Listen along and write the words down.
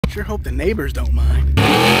Sure hope the neighbors don't mind. Our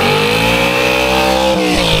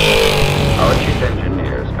chief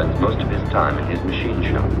engineer spends most of his time in his machine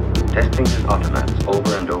shop, testing his automats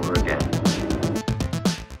over and over again.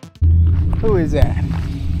 Who is that?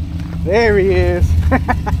 There he is.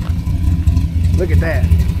 Look at that.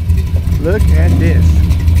 Look at this.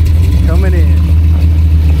 He's coming in.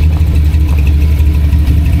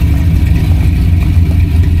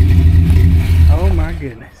 Oh my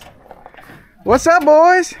goodness. What's up,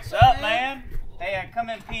 boys? What's up, man? Hey, I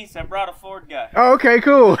come in peace. I brought a Ford guy. Oh, okay,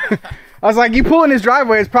 cool. I was like, you pull in his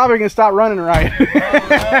driveway, it's probably gonna stop running right.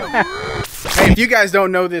 Hey, if you guys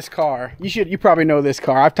don't know this car, you probably know this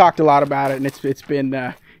car. I've talked a lot about it, and it's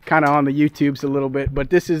been kind of on the YouTubes a little bit.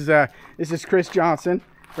 But this is Chris Johnson,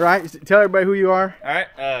 right? Tell everybody who you are. All right,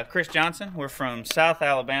 Chris Johnson. We're from South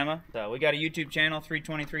Alabama. We got a YouTube channel,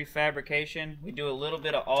 323 Fabrication. We do a little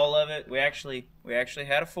bit of all of it. We actually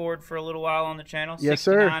had a Ford for a little while on the channel. Yes,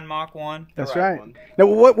 sir. 69 Mach 1. That's right. One. Now,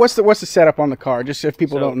 what's the setup on the car? Just if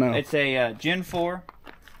people don't know. It's a Gen 4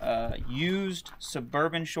 used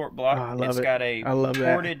suburban short block. Oh, I love it's it. got a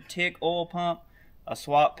ported tick oil pump, a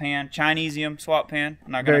swap pan, Chinesium swap pan.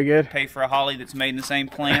 I'm not going to pay for a Holly that's made in the same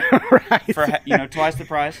plant right. for twice the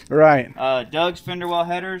price. Right. Doug's fender well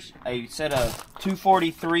headers, a set of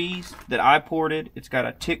 243s that I ported. It's got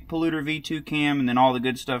a tick polluter V2 cam, and then all the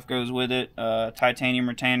good stuff goes with it. Titanium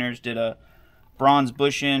retainers. Did a bronze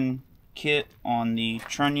bushing kit on the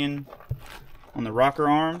trunnion on the rocker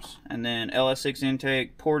arms, and then LS6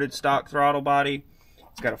 intake, ported stock throttle body.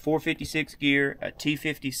 It's got a 456 gear, a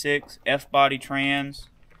T56 F-body trans.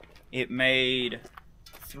 It made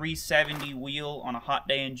 370 wheel on a hot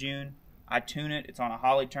day in June. I tune it. It's on a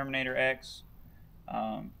Holly Terminator X.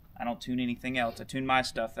 I don't tune anything else. I tune my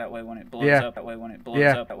stuff that way when it blows up. That way when it blows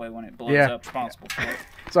up. That way when it blows up. Responsible for it.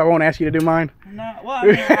 So I won't ask you to do mine? No, well, I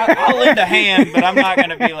mean, I'll lend a hand, but I'm not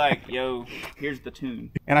going to be like, yo, here's the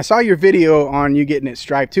tune. And I saw your video on you getting it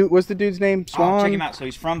striped too. What's the dude's name? Swan? Oh, check him out. So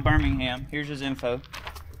he's from Birmingham. Here's his info.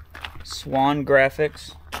 Swan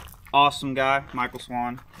Graphics. Awesome guy, Michael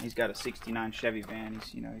Swan. He's got a 69 Chevy van.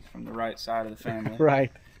 He's from the right side of the family.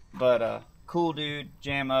 Right. But cool dude,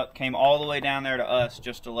 jam up, came all the way down there to us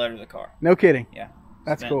just to letter the car. No kidding. Yeah.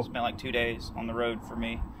 That's cool. Spent like 2 days on the road for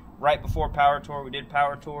me. Right before Power Tour, we did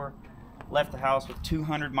Power Tour. Left the house with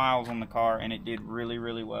 200 miles on the car, and it did really,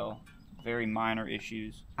 really well. Very minor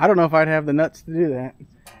issues. I don't know if I'd have the nuts to do that.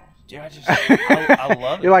 Dude, I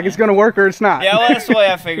love it. You're like, man. It's going to work or it's not. Yeah, well, that's the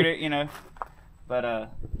way I figured it,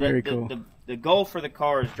 But very cool. The goal for the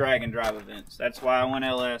car is drag and drive events. That's why I went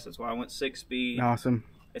LS. That's why I went 6-speed. Awesome.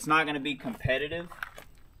 It's not going to be competitive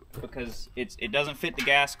because it doesn't fit the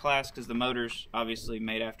gas class because the motor's obviously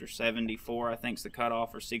made after 74, I think is the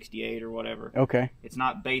cutoff, or 68 or whatever. Okay. It's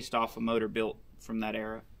not based off a motor built from that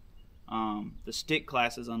era. The stick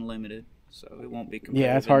class is unlimited, so it won't be competitive.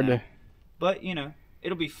 Yeah, it's hard to... But,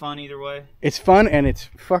 it'll be fun either way. It's fun and it's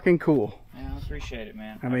fucking cool. Yeah, I appreciate it,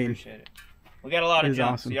 man. I mean, appreciate it. We got a lot of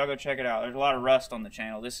junk, awesome. So y'all go check it out. There's a lot of rust on the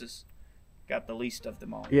channel. This has got the least of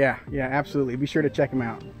them all. Yeah, absolutely. Be sure to check him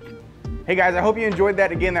out. Hey guys, I hope you enjoyed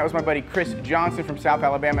that. Again, that was my buddy Chris Johnson from South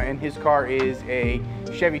Alabama, and his car is a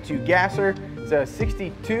Chevy II Gasser. It's a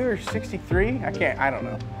 62 or 63. I don't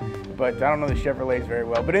know. But I don't know the Chevrolets very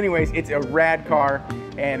well. But anyways, it's a rad car,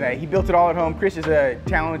 and he built it all at home. Chris is a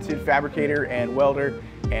talented fabricator and welder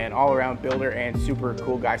and all-around builder and super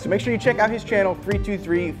cool guy. So make sure you check out his channel,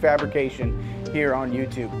 323 Fabrication, here on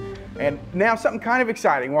YouTube. And now something kind of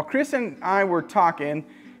exciting. While Chris and I were talking,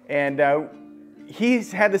 and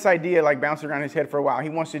he's had this idea like bouncing around his head for a while. He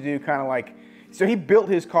wants to do kind of like, so he built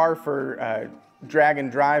his car for drag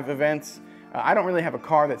and drive events. I don't really have a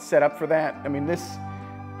car that's set up for that. I mean, this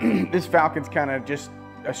Falcon's kind of just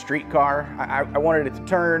a street car. I wanted it to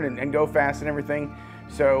turn and go fast and everything.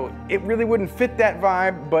 So it really wouldn't fit that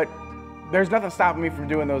vibe, but there's nothing stopping me from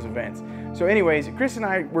doing those events. So anyways, Chris and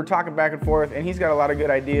I were talking back and forth, and he's got a lot of good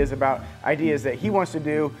ideas about ideas that he wants to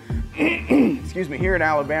do, excuse me, here in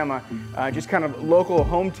Alabama, just kind of local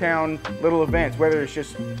hometown little events, whether it's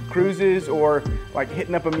just cruises or like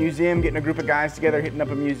hitting up a museum, getting a group of guys together, hitting up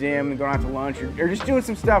a museum and going out to lunch, or just doing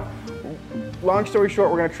some stuff. Long story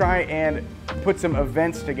short, we're going to try and put some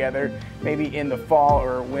events together, maybe in the fall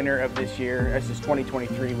or winter of this year. This is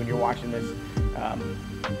 2023 when you're watching this,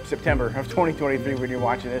 September of 2023 when you're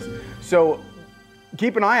watching this. So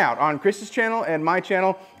keep an eye out on Chris's channel and my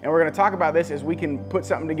channel, and we're going to talk about this as we can put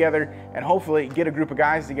something together and hopefully get a group of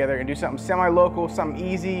guys together and do something semi-local, something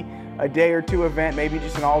easy, a day or two event, maybe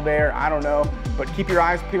just an all-dayer, I don't know. But keep your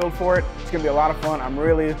eyes peeled for it. It's going to be a lot of fun. I'm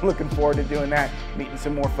really looking forward to doing that, meeting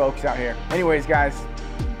some more folks out here. Anyways, guys,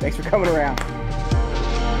 thanks for coming around.